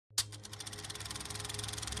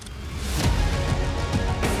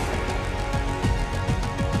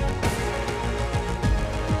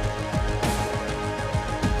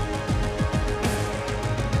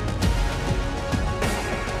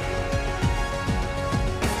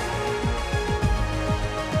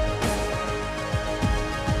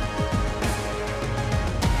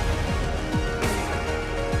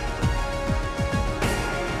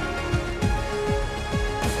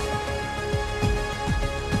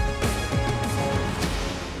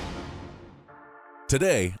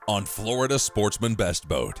Today on Florida Sportsman Best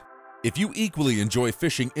Boat. If you equally enjoy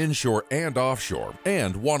fishing inshore and offshore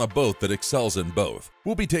and want a boat that excels in both,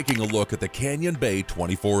 we'll be taking a look at the Canyon Bay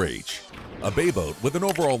 24H, a bay boat with an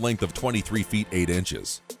overall length of 23 feet 8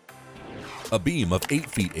 inches, a beam of 8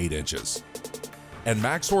 feet 8 inches, and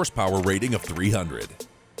max horsepower rating of 300.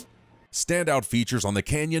 Standout features on the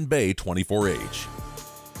Canyon Bay 24H.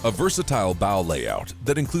 A versatile bow layout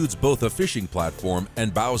that includes both a fishing platform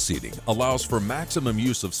and bow seating allows for maximum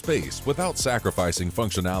use of space without sacrificing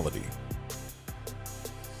functionality.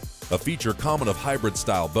 A feature common of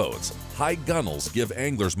hybrid-style boats, high gunnels give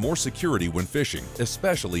anglers more security when fishing,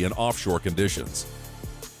 especially in offshore conditions.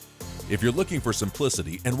 If you're looking for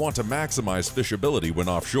simplicity and want to maximize fishability when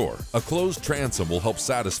offshore, a closed transom will help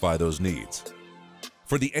satisfy those needs.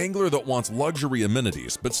 For the angler that wants luxury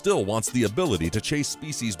amenities but still wants the ability to chase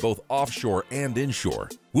species both offshore and inshore,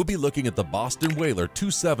 we'll be looking at the Boston Whaler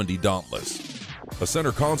 270 Dauntless, a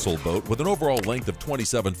center console boat with an overall length of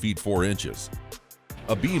 27 feet 4 inches,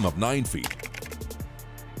 a beam of 9 feet,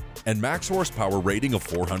 and max horsepower rating of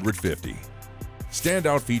 450.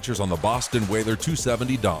 Standout features on the Boston Whaler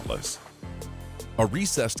 270 Dauntless. A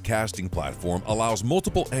recessed casting platform allows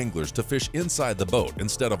multiple anglers to fish inside the boat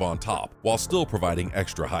instead of on top, while still providing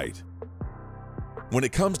extra height. When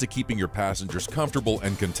it comes to keeping your passengers comfortable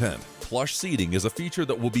and content, plush seating is a feature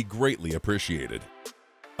that will be greatly appreciated.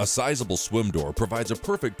 A sizable swim door provides a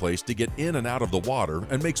perfect place to get in and out of the water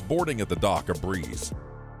and makes boarding at the dock a breeze.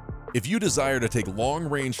 If you desire to take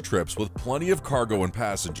long-range trips with plenty of cargo and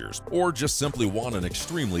passengers, or just simply want an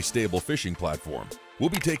extremely stable fishing platform, we'll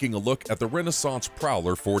be taking a look at the Renaissance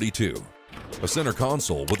Prowler 42, a center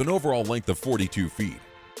console with an overall length of 42 feet,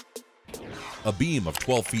 a beam of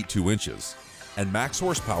 12 feet 2 inches, and max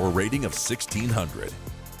horsepower rating of 1600.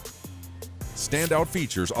 Standout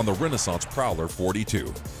features on the Renaissance Prowler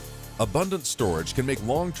 42. Abundant storage can make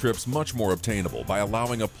long trips much more obtainable by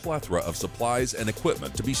allowing a plethora of supplies and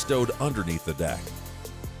equipment to be stowed underneath the deck.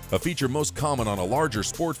 A feature most common on a larger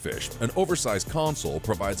sport fish, an oversized console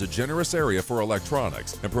provides a generous area for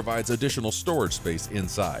electronics and provides additional storage space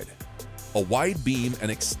inside. A wide beam and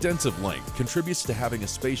extensive length contributes to having a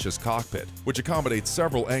spacious cockpit, which accommodates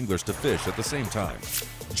several anglers to fish at the same time.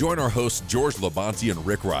 Join our hosts George Labonte and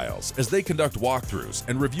Rick Riles as they conduct walkthroughs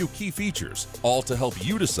and review key features, all to help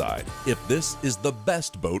you decide if this is the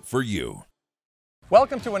best boat for you.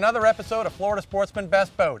 Welcome to another episode of Florida Sportsman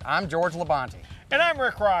Best Boat. I'm George Labonte. And I'm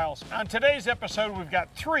Rick Riles. On today's episode, we've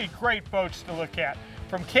got three great boats to look at.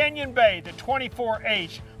 From Canyon Bay, the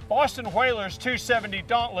 24H, Boston Whaler's 270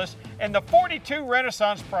 Dauntless, and the 42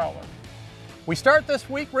 Renaissance Prowler. We start this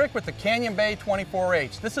week, Rick, with the Canyon Bay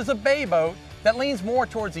 24H. This is a bay boat that leans more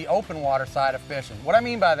towards the open water side of fishing. What I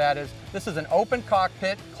mean by that is this is an open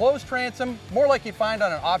cockpit, closed transom, more like you find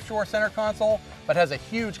on an offshore center console, but has a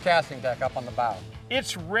huge casting deck up on the bow.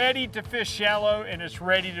 It's ready to fish shallow and it's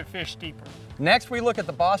ready to fish deeper. Next, we look at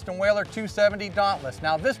the Boston Whaler 270 Dauntless.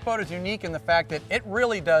 Now, this boat is unique in the fact that it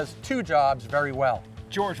really does two jobs very well.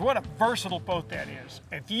 George, what a versatile boat that is.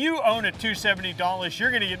 If you own a 270 Dauntless, you're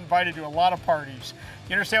going to get invited to a lot of parties.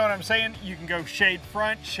 You understand what I'm saying? You can go shade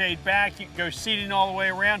front, shade back, you can go seating all the way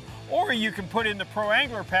around, or you can put in the Pro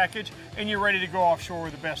Angler package and you're ready to go offshore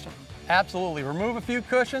with the best of them. Absolutely. Remove a few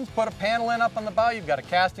cushions, put a panel in up on the bow, you've got a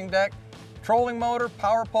casting deck, trolling motor,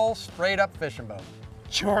 power pole, straight up fishing boat.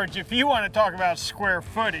 George, if you want to talk about square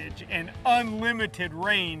footage and unlimited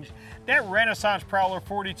range, that Renaissance Prowler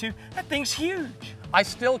 42, that thing's huge. I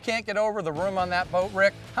still can't get over the room on that boat,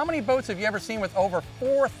 Rick. How many boats have you ever seen with over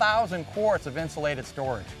 4,000 quarts of insulated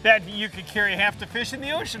storage? That you could carry half the fish in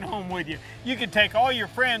the ocean home with you. You could take all your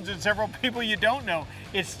friends and several people you don't know.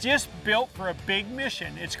 It's just built for a big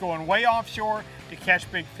mission. It's going way offshore to catch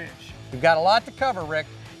big fish. We've got a lot to cover, Rick.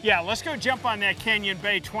 Yeah, let's go jump on that Canyon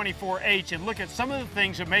Bay 24H and look at some of the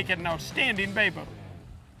things that make it an outstanding bay boat.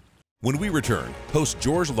 When we return, host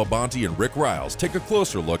George Labonte and Rick Riles take a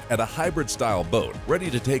closer look at a hybrid-style boat ready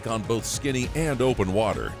to take on both skinny and open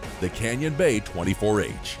water, the Canyon Bay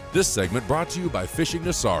 24H. This segment brought to you by Fishing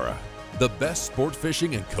Nosara, the best sport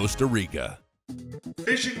fishing in Costa Rica.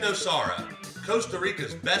 Fishing Nosara, Costa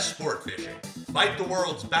Rica's best sport fishing. Fight the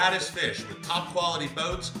world's baddest fish with top-quality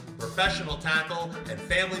boats, professional tackle, and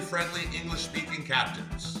family-friendly English-speaking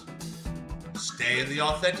captains. Stay in the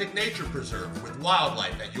authentic nature preserve with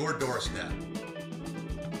wildlife at your doorstep.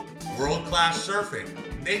 World-class surfing,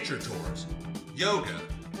 nature tours, yoga,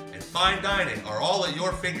 and fine dining are all at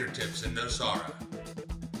your fingertips in Nosara.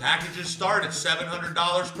 Packages start at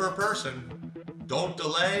 $700 per person. Don't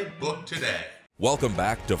delay, book today. Welcome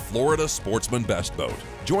back to Florida Sportsman Best Boat.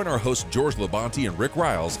 Join our hosts George Labonte and Rick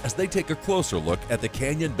Riles as they take a closer look at the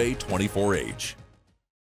Canyon Bay 24H.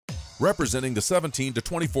 Representing the 17 to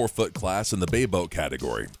 24 foot class in the bay boat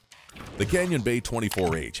category, the Canyon Bay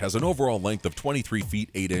 24H has an overall length of 23 feet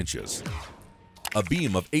 8 inches, a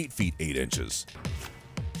beam of 8 feet 8 inches,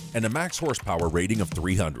 and a max horsepower rating of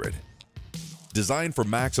 300. Designed for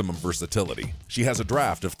maximum versatility, she has a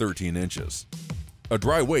draft of 13 inches, a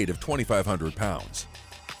dry weight of 2,500 pounds,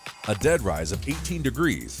 a dead rise of 18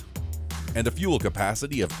 degrees, and a fuel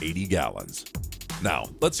capacity of 80 gallons. Now,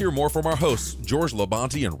 let's hear more from our hosts, George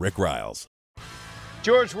Labonte and Rick Riles.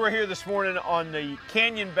 George, we're here this morning on the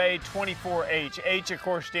Canyon Bay 24H. H, of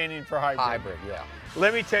course, standing for hybrid. Hybrid, yeah.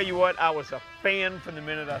 Let me tell you what, I was a fan from the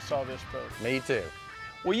minute I saw this boat. Me too.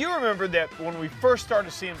 Well, you remember that when we first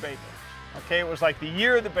started seeing bay boats, okay, it was like the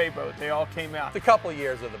year of the bay boat. They all came out. It's a couple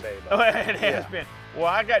years of the bay boat. It has been. Well,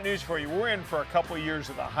 I got news for you. We're in for a couple of years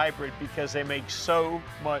of the hybrid because they make so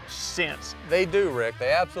much sense. They do, Rick.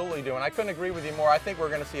 They absolutely do. And I couldn't agree with you more. I think we're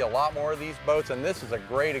going to see a lot more of these boats, and this is a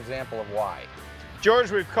great example of why. George,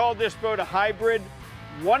 we've called this boat a hybrid.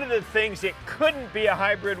 One of the things it couldn't be a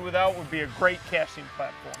hybrid without would be a great casting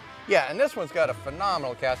platform. Yeah, and this one's got a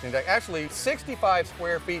phenomenal casting deck. Actually, 65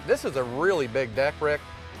 square feet. This is a really big deck, Rick.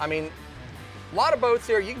 I mean, a lot of boats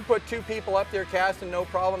here, you can put 2 people up there casting, no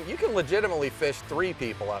problem. You can legitimately fish 3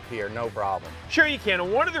 people up here, no problem. Sure you can,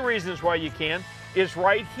 and one of the reasons why you can is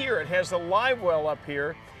right here. It has a live well up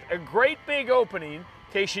here, a great big opening in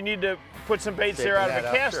case you need to put some baits there out of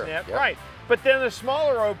a cast net. Yep. Right, but then the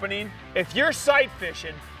smaller opening, if you're sight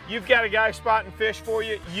fishing, you've got a guy spotting fish for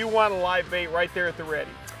you, you want a live bait right there at the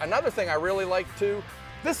ready. Another thing I really like too,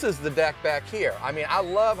 this is the deck back here. I mean, I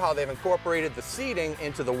love how they've incorporated the seating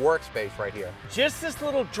into the workspace right here. Just this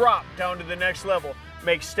little drop down to the next level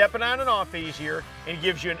makes stepping on and off easier and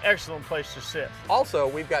gives you an excellent place to sit. Also,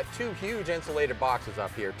 we've got 2 huge insulated boxes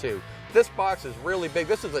up here too. This box is really big.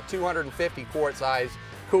 This is a 250 quart size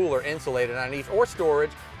cooler insulated underneath, or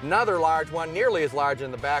storage. Another large one, nearly as large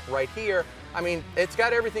in the back right here. I mean, it's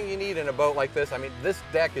got everything you need in a boat like this. I mean, this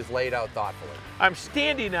deck is laid out thoughtfully. I'm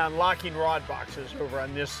standing on locking rod boxes over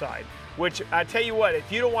on this side, which I tell you what,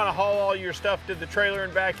 if you don't want to haul all your stuff to the trailer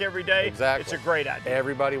and back every day, exactly, it's a great idea.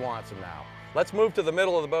 Everybody wants them now. Let's move to the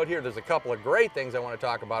middle of the boat here. There's a couple of great things I want to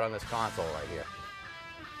talk about on this console right here.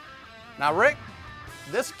 Now, Rick,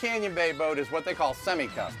 this Canyon Bay boat is what they call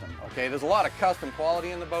semi-custom, okay? There's a lot of custom quality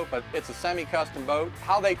in the boat, but it's a semi-custom boat.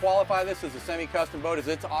 How they qualify this as a semi-custom boat is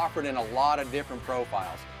it's offered in a lot of different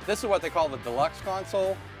profiles. This is what they call the deluxe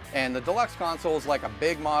console, and the deluxe console is like a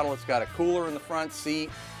big model. It's got a cooler in the front seat,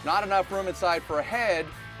 not enough room inside for a head,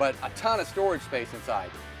 but a ton of storage space inside.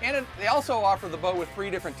 And they also offer the boat with 3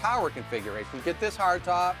 different tower configurations. You get this hard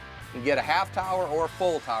top, you can get a half tower or a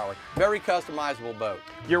full tower. Very customizable boat.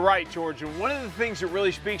 You're right, George, and one of the things that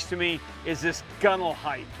really speaks to me is this gunnel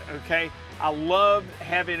height, okay? I love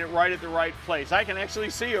having it right at the right place. I can actually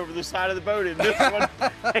see over the side of the boat in this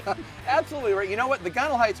one. Absolutely right. You know what? The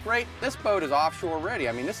gunnel height's great. This boat is offshore ready.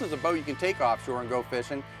 I mean, this is a boat you can take offshore and go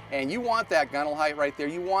fishing, and you want that gunnel height right there.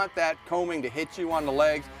 You want that combing to hit you on the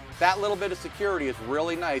legs. That little bit of security is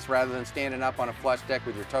really nice rather than standing up on a flush deck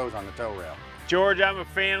with your toes on the tow rail. George, I'm a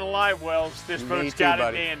fan of live wells. This boat's got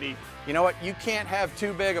it dandy. You know what? You can't have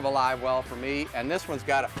too big of a live well for me, and this one's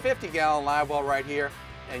got a 50-gallon live well right here.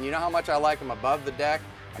 And you know how much I like them above the deck?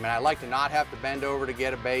 I mean, I like to not have to bend over to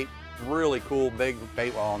get a bait. Really cool big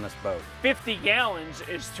bait well on this boat. 50 gallons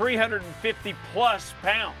is 350 plus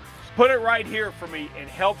pounds. Put it right here for me. It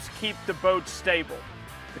helps keep the boat stable.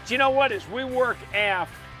 But you know what? As we work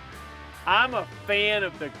aft, I'm a fan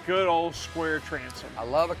of the good old square transom. I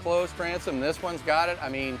love a closed transom. This one's got it. I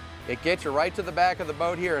mean, it gets you right to the back of the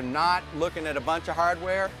boat here and not looking at a bunch of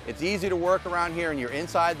hardware. It's easy to work around here and you're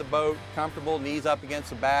inside the boat, comfortable, knees up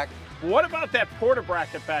against the back. What about that porta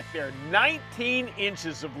bracket back there? 19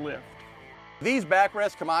 inches of lift. These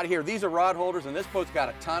backrests come out of here. These are rod holders and this boat's got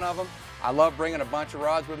a ton of them. I love bringing a bunch of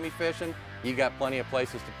rods with me fishing. You got plenty of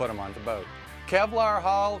places to put them on the boat. Kevlar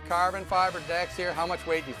hull, carbon fiber decks here. How much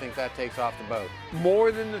weight do you think that takes off the boat? More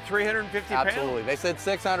than the 350 pounds. Absolutely. They said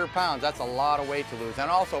 600 pounds. That's a lot of weight to lose. And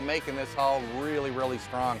also making this hull really, really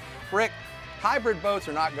strong. Rick, hybrid boats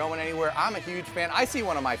are not going anywhere. I'm a huge fan. I see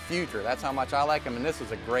one of my future. That's how much I like them. And this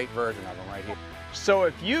is a great version of them right here. So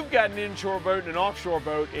if you've got an inshore boat and an offshore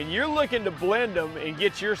boat and you're looking to blend them and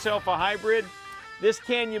get yourself a hybrid, this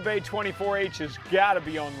Canyon Bay 24H has got to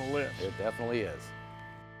be on the list. It definitely is.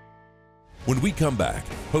 When we come back,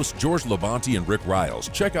 hosts George Labonte and Rick Riles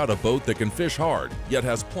check out a boat that can fish hard, yet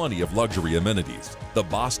has plenty of luxury amenities, the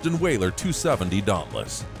Boston Whaler 270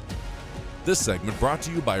 Dauntless. This segment brought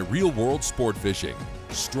to you by Real World Sport Fishing,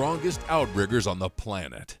 strongest outriggers on the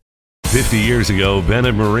planet. 50 years ago,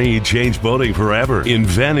 Bennett Marine changed boating forever,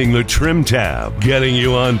 inventing the trim tab, getting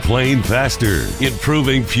you on plane faster,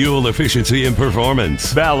 improving fuel efficiency and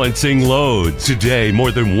performance, balancing loads. Today,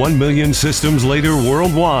 more than 1 million systems later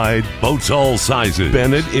worldwide, boats all sizes.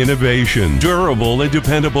 Bennett Innovation, durable and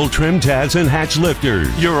dependable trim tabs and hatch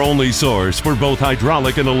lifters. Your only source for both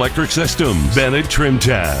hydraulic and electric systems. Bennett Trim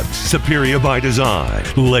Tabs, superior by design,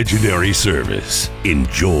 legendary service.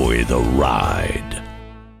 Enjoy the ride.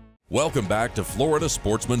 Welcome back to Florida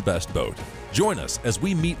Sportsman Best Boat. Join us as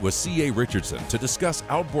we meet with C.A. Richardson to discuss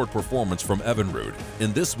outboard performance from Evinrude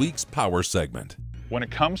in this week's Power segment. When it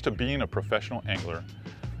comes to being a professional angler,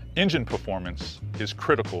 engine performance is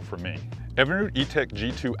critical for me. Evinrude E-Tech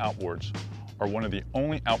G2 outboards are one of the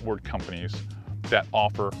only outboard companies that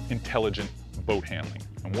offer intelligent boat handling.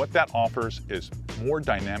 And what that offers is more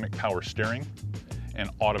dynamic power steering and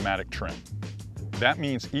automatic trim. That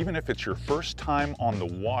means even if it's your first time on the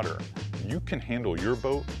water, you can handle your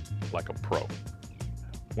boat like a pro.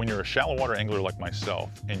 When you're a shallow water angler like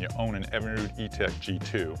myself and you own an Evinrude E-Tech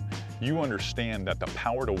G2, you understand that the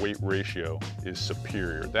power to weight ratio is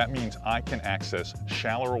superior. That means I can access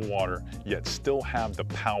shallower water yet still have the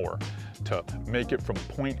power to make it from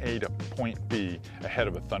point A to point B ahead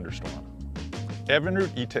of a thunderstorm.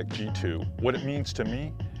 Evinrude E-Tech G2, what it means to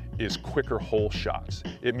me is quicker hole shots.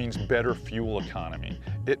 It means better fuel economy.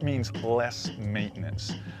 It means less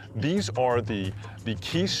maintenance. These are the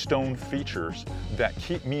keystone features that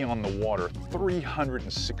keep me on the water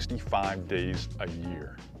 365 days a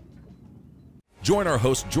year. Join our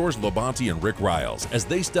hosts George Labonte and Rick Riles as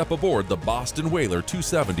they step aboard the Boston Whaler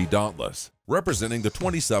 270 Dauntless. Representing the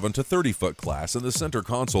 27 to 30 foot class in the center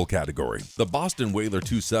console category, the Boston Whaler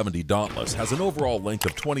 270 Dauntless has an overall length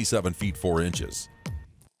of 27 feet 4 inches,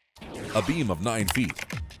 a beam of 9 feet,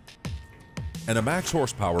 and a max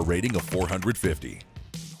horsepower rating of 450.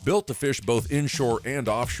 Built to fish both inshore and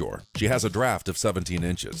offshore, she has a draft of 17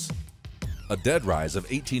 inches, a dead rise of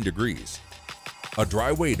 18 degrees, a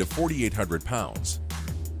dry weight of 4,800 pounds,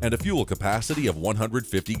 and a fuel capacity of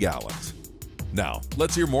 150 gallons. Now,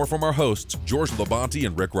 let's hear more from our hosts, George Labonte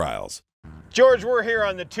and Rick Riles. George, we're here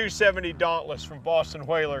on the 270 Dauntless from Boston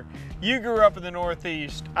Whaler. You grew up in the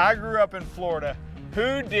Northeast. I grew up in Florida.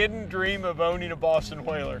 Who didn't dream of owning a Boston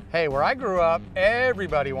Whaler? Hey, where I grew up,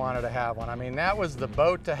 everybody wanted to have one. I mean, that was the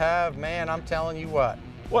boat to have, man, I'm telling you what.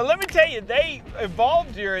 Well, let me tell you, they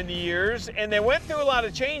evolved during the years and they went through a lot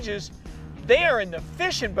of changes. They are in the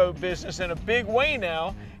fishing boat business in a big way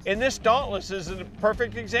now, and this Dauntless is a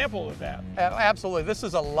perfect example of that. Absolutely, this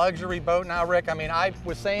is a luxury boat now, Rick. I mean, I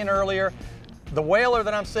was saying earlier, the Whaler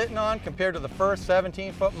that I'm sitting on compared to the first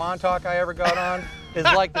 17-foot Montauk I ever got on is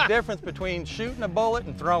like the difference between shooting a bullet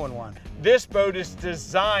and throwing one. This boat is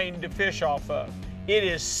designed to fish off of. It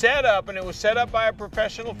is set up, and it was set up by a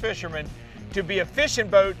professional fisherman to be a fishing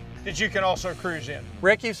boat that you can also cruise in.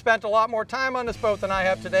 Rick, you've spent a lot more time on this boat than I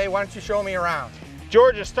have today. Why don't you show me around?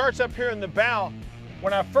 George, it starts up here in the bow.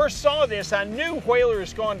 When I first saw this, I knew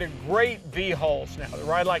Whalers gone to great V-hulls now. They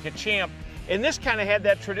ride like a champ. And this kind of had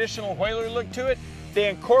that traditional Whaler look to it. They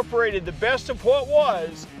incorporated the best of what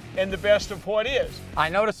was and the best of what is. I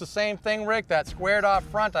noticed the same thing, Rick, that squared off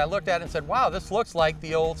front. I looked at it and said, wow, this looks like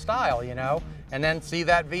the old style, you know? And then see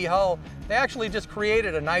that V-hull. They actually just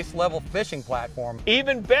created a nice level fishing platform.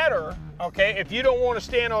 Even better, okay, if you don't want to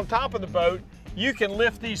stand on top of the boat, you can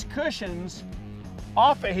lift these cushions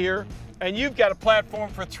off of here, and you've got a platform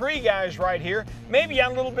for 3 guys right here, maybe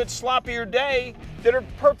on a little bit sloppier day, that are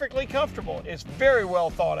perfectly comfortable. It's very well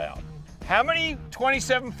thought out. How many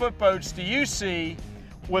 27-foot boats do you see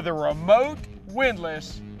with a remote,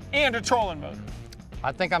 windlass, and a trolling motor?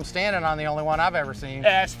 I think I'm standing on the only one I've ever seen.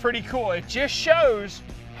 That's pretty cool. It just shows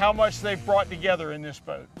how much they've brought together in this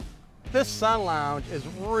boat. This sun lounge is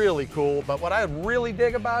really cool, but what I really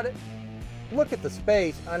dig about it, look at the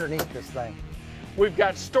space underneath this thing. We've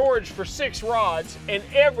got storage for 6 rods and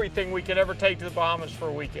everything we could ever take to the Bahamas for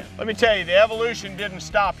a weekend. Let me tell you, the evolution didn't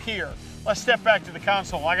stop here. Let's step back to the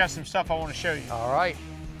console. I got some stuff I want to show you. All right.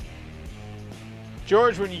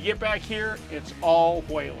 George, when you get back here, it's all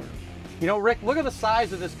Whaler. You know, Rick, look at the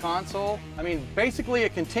size of this console. I mean, basically a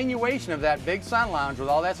continuation of that big sun lounge with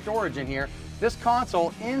all that storage in here. This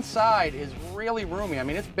console inside is really roomy. I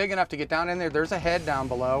mean, it's big enough to get down in there. There's a head down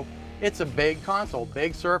below. It's a big console,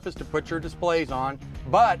 big surface to put your displays on,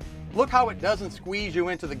 but look how it doesn't squeeze you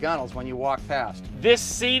into the gunnels when you walk past. This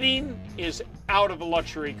seating is out of a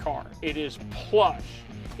luxury car. It is plush.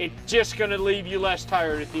 It's just gonna leave you less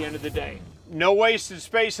tired at the end of the day. No wasted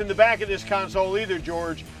space in the back of this console either,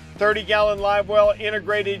 George. 30-gallon live well,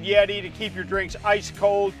 integrated Yeti to keep your drinks ice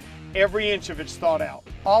cold. Every inch of it's thought out.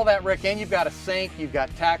 All that, Rick, and you've got a sink, you've got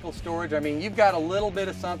tackle storage. I mean, you've got a little bit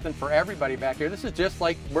of something for everybody back here. This is just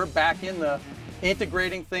like we're back in the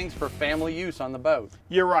integrating things for family use on the boat.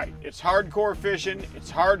 You're right. It's hardcore fishing.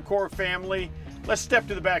 It's hardcore family. Let's step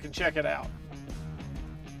to the back and check it out.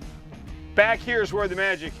 Back here is where the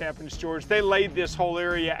magic happens, George. They laid this whole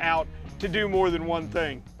area out to do more than one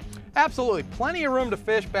thing. Absolutely, plenty of room to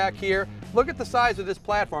fish back here. Look at the size of this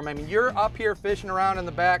platform. I mean, you're up here fishing around in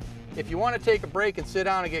the back. If you want to take a break and sit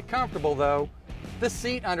down and get comfortable though, this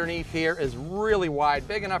seat underneath here is really wide,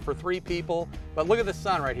 big enough for 3 people. But look at the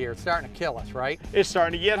sun right here. It's starting to kill us, right? It's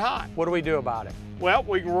starting to get hot. What do we do about it? Well,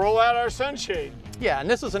 we can roll out our sunshade. Yeah, and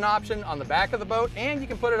this is an option on the back of the boat, and you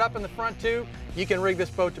can put it up in the front too. You can rig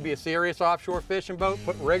this boat to be a serious offshore fishing boat,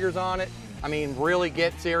 put riggers on it. I mean, really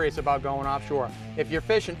get serious about going offshore. If you're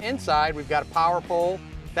fishing inside, we've got a power pole.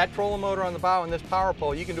 That trolling motor on the bow and this power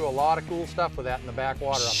pole, you can do a lot of cool stuff with that in the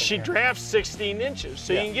backwater up in She here. drafts 16 inches,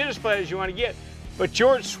 so you can get as flat as you want to get. But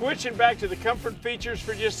George, switching back to the comfort features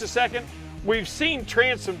for just a second, we've seen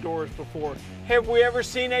transom doors before. Have we ever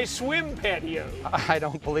seen a swim patio? I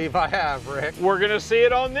don't believe I have, Rick. We're gonna see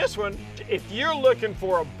it on this one. If you're looking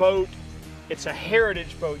for a boat, it's a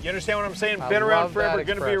heritage boat. You understand what I'm saying? Been around forever,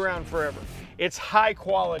 gonna be around forever. It's high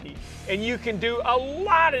quality, and you can do a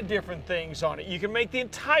lot of different things on it. You can make the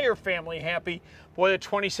entire family happy. Boy, the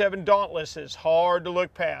 27 Dauntless is hard to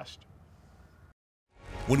look past.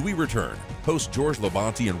 When we return, host George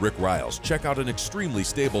Labonte and Rick Riles check out an extremely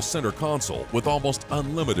stable center console with almost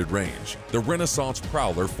unlimited range, the Renaissance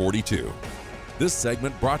Prowler 42. This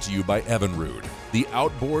segment brought to you by Evinrude, the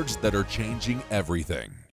outboards that are changing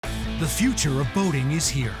everything. The future of boating is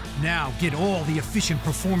here. Now get all the efficient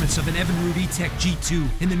performance of an Evinrude E-Tech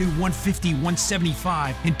G2 in the new 150,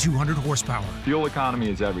 175, and 200 horsepower. Fuel economy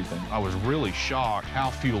is everything. I was really shocked how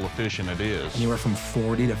fuel efficient it is. Anywhere from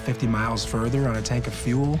 40 to 50 miles further on a tank of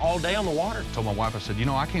fuel. All day on the water. I told my wife, I said, you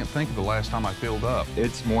know, I can't think of the last time I filled up.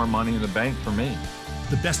 It's more money in the bank for me.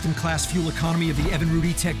 The best-in-class fuel economy of the Evinrude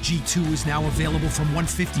E-Tech G2 is now available from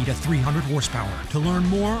 150 to 300 horsepower. To learn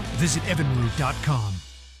more, visit evinrude.com.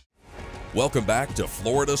 Welcome back to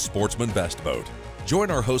Florida's Sportsman Best Boat. Join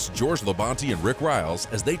our hosts George Labonte and Rick Riles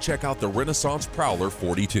as they check out the Renaissance Prowler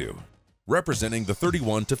 42. Representing the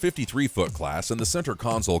 31 to 53 foot class in the center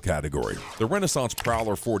console category, the Renaissance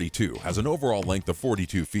Prowler 42 has an overall length of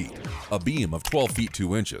 42 feet, a beam of 12 feet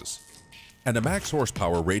 2 inches, and a max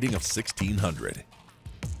horsepower rating of 1600.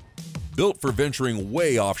 Built for venturing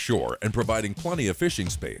way offshore and providing plenty of fishing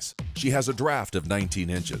space, she has a draft of 19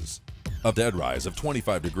 inches, a dead rise of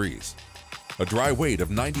 25 degrees, a dry weight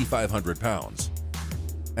of 9,500 pounds,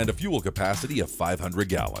 and a fuel capacity of 500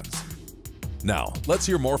 gallons. Now, let's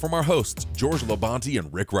hear more from our hosts, George Labonte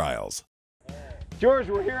and Rick Riles. George,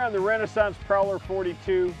 we're here on the Renaissance Prowler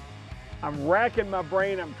 42. I'm racking my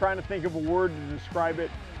brain. I'm trying to think of a word to describe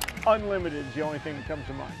it. Unlimited is the only thing that comes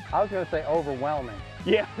to mind. I was going to say overwhelming.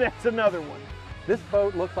 Yeah, that's another one. This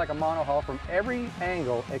boat looks like a monohull from every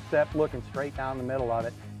angle except looking straight down the middle of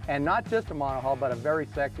it. And not just a monohull, but a very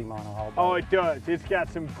sexy monohull boat. Oh, it does. It's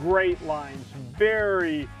got some great lines.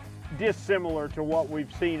 Very dissimilar to what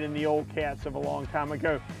we've seen in the old cats of a long time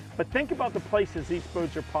ago. But think about the places these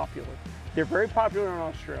boats are popular. They're very popular in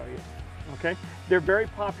Australia, okay? They're very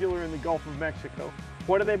popular in the Gulf of Mexico.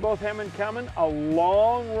 What do they both have in common? A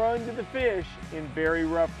long run to the fish in very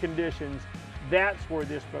rough conditions. That's where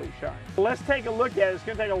this boat shines. Let's take a look at it. It's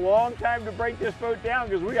going to take a long time to break this boat down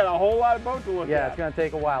because we got a whole lot of boat to look at. Yeah, it's going to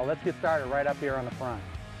take a while. Let's get started right up here on the front.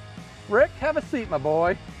 Rick, have a seat, my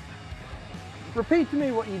boy. Repeat to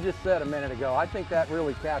me what you just said a minute ago. I think that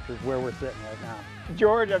really captures where we're sitting right now.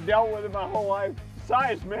 George, I've dealt with it my whole life.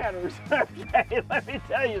 Size matters. Okay, let me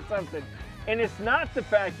tell you something. And it's not the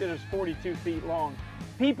fact that it's 42 feet long.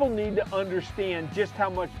 People need to understand just how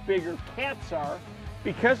much bigger cats are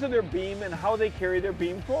because of their beam and how they carry their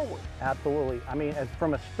beam forward. Absolutely. I mean, as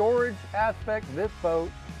from a storage aspect, this boat,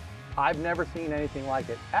 I've never seen anything like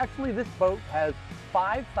it. Actually, this boat has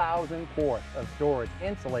 5,000 quarts of storage,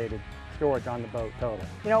 insulated storage on the boat total.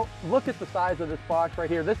 You know, look at the size of this box right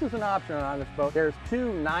here. This is an option on this boat. There's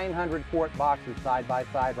two 900 quart boxes side by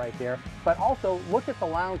side right there, but also look at the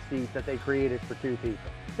lounge seat that they created for 2 people.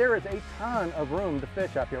 There is a ton of room to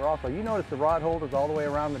fish up here also. You notice the rod holders all the way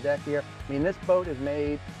around the deck here. I mean, this boat is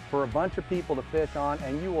made for a bunch of people to fish on,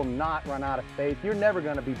 and you will not run out of space. You're never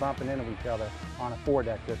going to be bumping into each other on a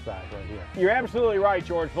foredeck this size right here. You're absolutely right,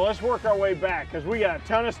 George, but let's work our way back because we got a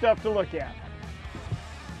ton of stuff to look at.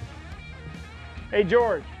 Hey,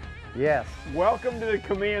 George, Yes. Welcome to the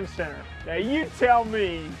command center. Now you tell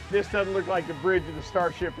me this doesn't look like the bridge of the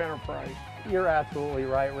Starship Enterprise. You're absolutely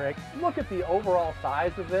right, Rick. Look at the overall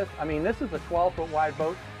size of this. I mean, this is a 12-foot wide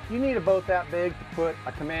boat. You need a boat that big to put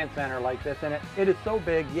a command center like this in it. It is so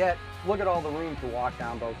big, yet look at all the room to walk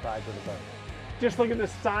down both sides of the boat. Just look at the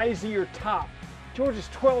size of your top. George is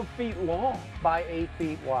 12 feet long. By 8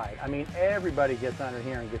 feet wide. I mean, everybody gets under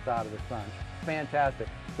here and gets out of the sun. Fantastic.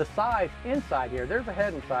 The size inside here, there's a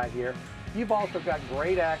head inside here. You've also got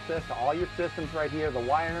great access to all your systems right here. The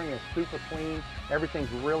wiring is super clean. Everything's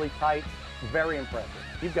really tight. Very impressive.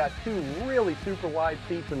 You've got two really super wide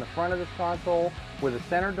seats in the front of this console with a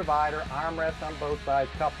center divider, armrests on both sides,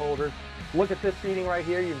 cup holders. Look at this seating right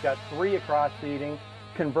here. You've got 3 across seating.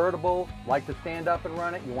 Convertible, like to stand up and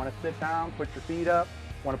run it. You want to sit down, put your feet up,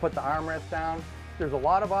 want to put the armrest down. There's a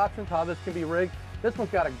lot of options how this can be rigged. This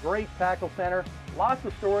one's got a great tackle center, lots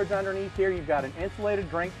of storage underneath here. You've got an insulated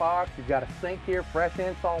drink box, you've got a sink here, fresh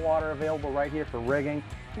and salt water available right here for rigging.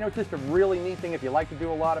 You know, it's just a really neat thing. If you like to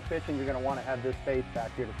do a lot of fishing, you're going to want to have this space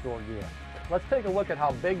back here to store gear. Let's take a look at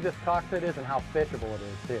how big this cockpit is and how fishable it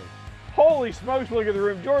is too. Holy smokes, look at the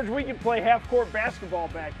room. George, we can play half-court basketball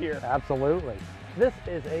back here. Absolutely. This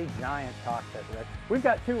is a giant cockpit, Rick. We've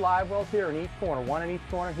got 2 live wells here in each corner, 1 in each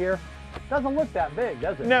corner here. Doesn't look that big,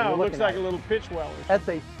 does it? No, it looks like a little pitch well. That's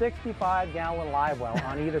a 65-gallon live well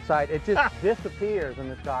on either side. It just disappears in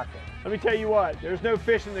this cockpit. Let me tell you what, there's no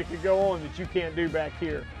fishing that could go on that you can't do back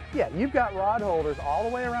here. Yeah, you've got rod holders all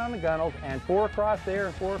the way around the gunnels and 4 across there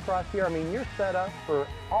and 4 across here. I mean, you're set up for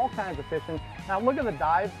all kinds of fishing. Now look at the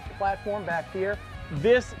dive platform back here.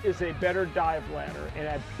 This is a better dive ladder and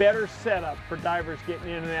a better setup for divers getting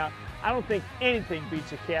in and out. I don't think anything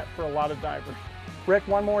beats a cat for a lot of divers. Rick,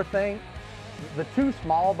 one more thing. The 2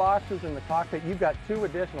 small boxes in the cockpit, you've got 2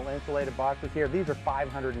 additional insulated boxes here. These are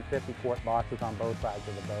 550-quart boxes on both sides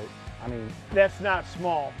of the boat. I mean, that's not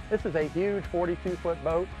small. This is a huge 42-foot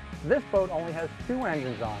boat. This boat only has 2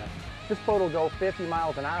 engines on it. This boat will go 50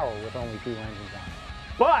 miles an hour with only 2 engines on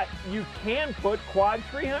it. But you can put quad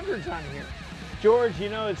 300s on here. George, you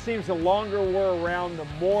know, it seems the longer we're around, the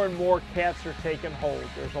more and more cats are taking hold.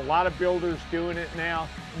 There's a lot of builders doing it now.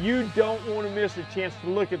 You don't want to miss a chance to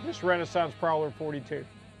look at this Renaissance Prowler 42.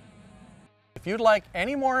 If you'd like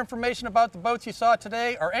any more information about the boats you saw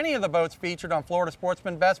today or any of the boats featured on Florida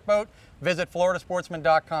Sportsman Best Boat, visit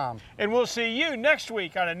floridasportsman.com. And we'll see you next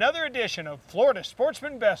week on another edition of Florida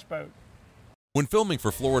Sportsman Best Boat. When filming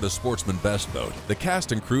for Florida Sportsman Best Boat, the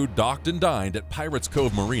cast and crew docked and dined at Pirates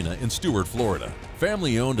Cove Marina in Stuart, Florida.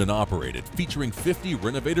 Family owned and operated, featuring 50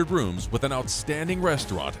 renovated rooms with an outstanding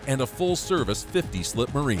restaurant and a full-service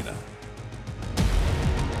 50-slip marina.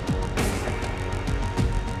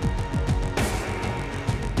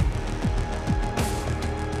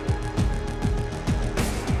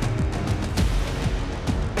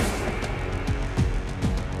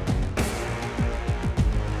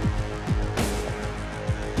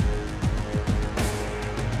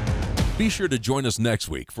 Be sure to join us next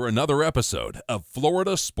week for another episode of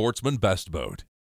Florida Sportsman Best Boat.